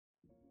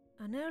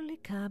An early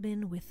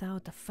cabin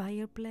without a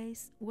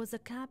fireplace was a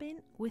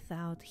cabin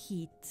without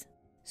heat.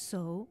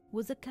 So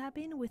was a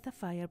cabin with a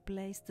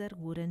fireplace that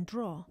wouldn't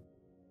draw.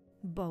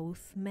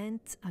 Both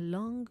meant a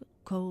long,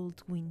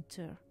 cold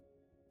winter,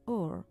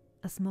 or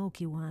a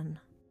smoky one.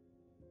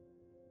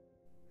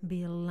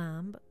 Bill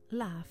Lamb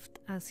laughed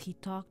as he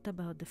talked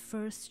about the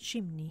first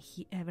chimney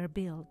he ever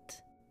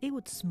built. It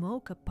would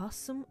smoke a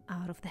possum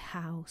out of the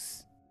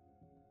house.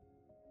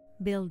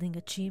 Building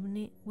a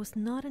chimney was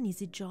not an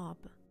easy job.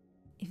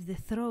 If the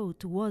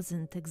throat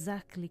wasn't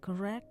exactly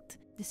correct,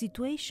 the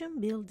situation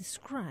Bill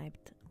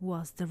described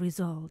was the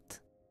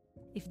result.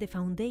 If the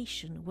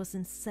foundation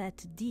wasn't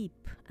set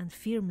deep and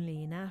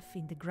firmly enough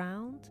in the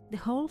ground, the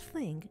whole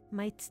thing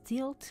might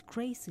tilt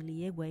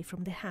crazily away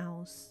from the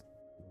house.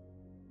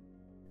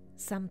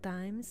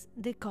 Sometimes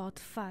they caught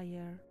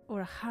fire,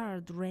 or a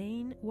hard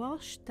rain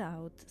washed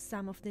out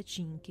some of the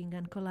chinking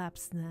and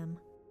collapsed them.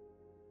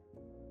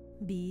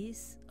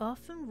 Bees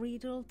often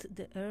riddled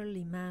the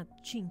early mud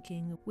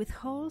chinking with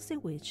holes in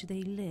which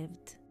they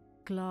lived.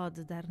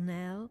 Claude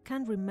Darnell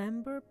can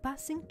remember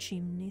passing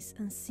chimneys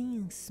and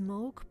seeing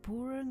smoke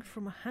pouring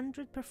from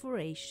 100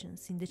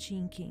 perforations in the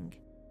chinking.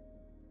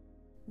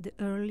 The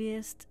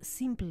earliest,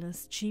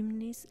 simplest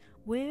chimneys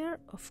were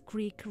of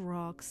creek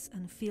rocks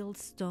and field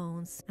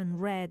stones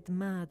and red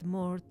mud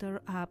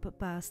mortar up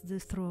past the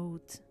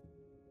throat.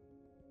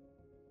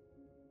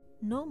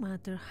 No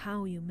matter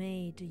how you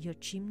made your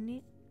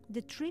chimney,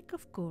 the trick,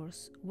 of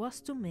course,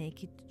 was to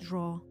make it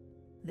draw.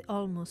 The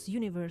almost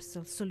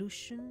universal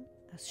solution,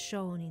 as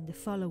shown in the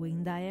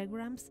following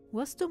diagrams,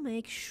 was to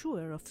make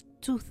sure of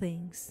two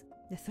things.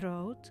 The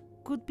throat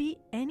could be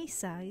any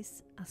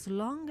size as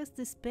long as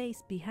the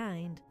space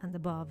behind and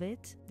above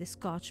it, the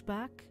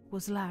scotchback,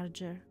 was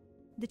larger.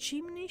 The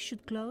chimney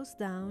should close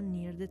down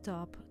near the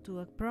top to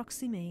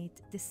approximate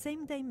the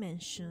same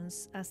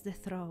dimensions as the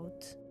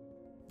throat.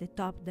 The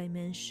top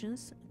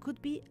dimensions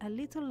could be a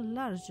little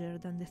larger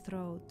than the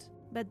throat,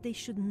 but they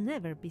should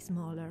never be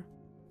smaller.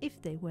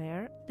 If they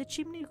were, the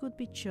chimney would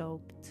be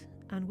choked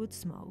and would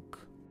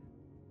smoke.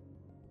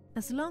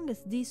 As long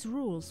as these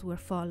rules were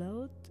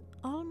followed,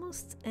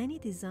 almost any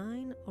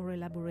design or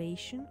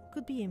elaboration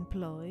could be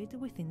employed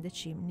within the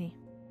chimney.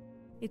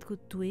 It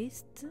could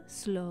twist,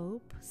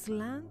 slope,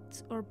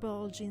 slant, or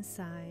bulge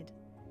inside,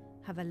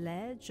 have a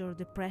ledge or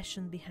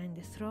depression behind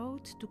the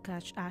throat to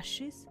catch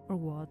ashes or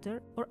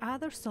water or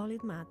other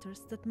solid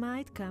matters that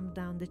might come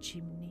down the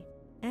chimney.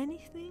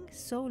 Anything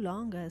so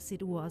long as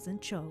it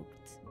wasn't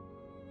choked.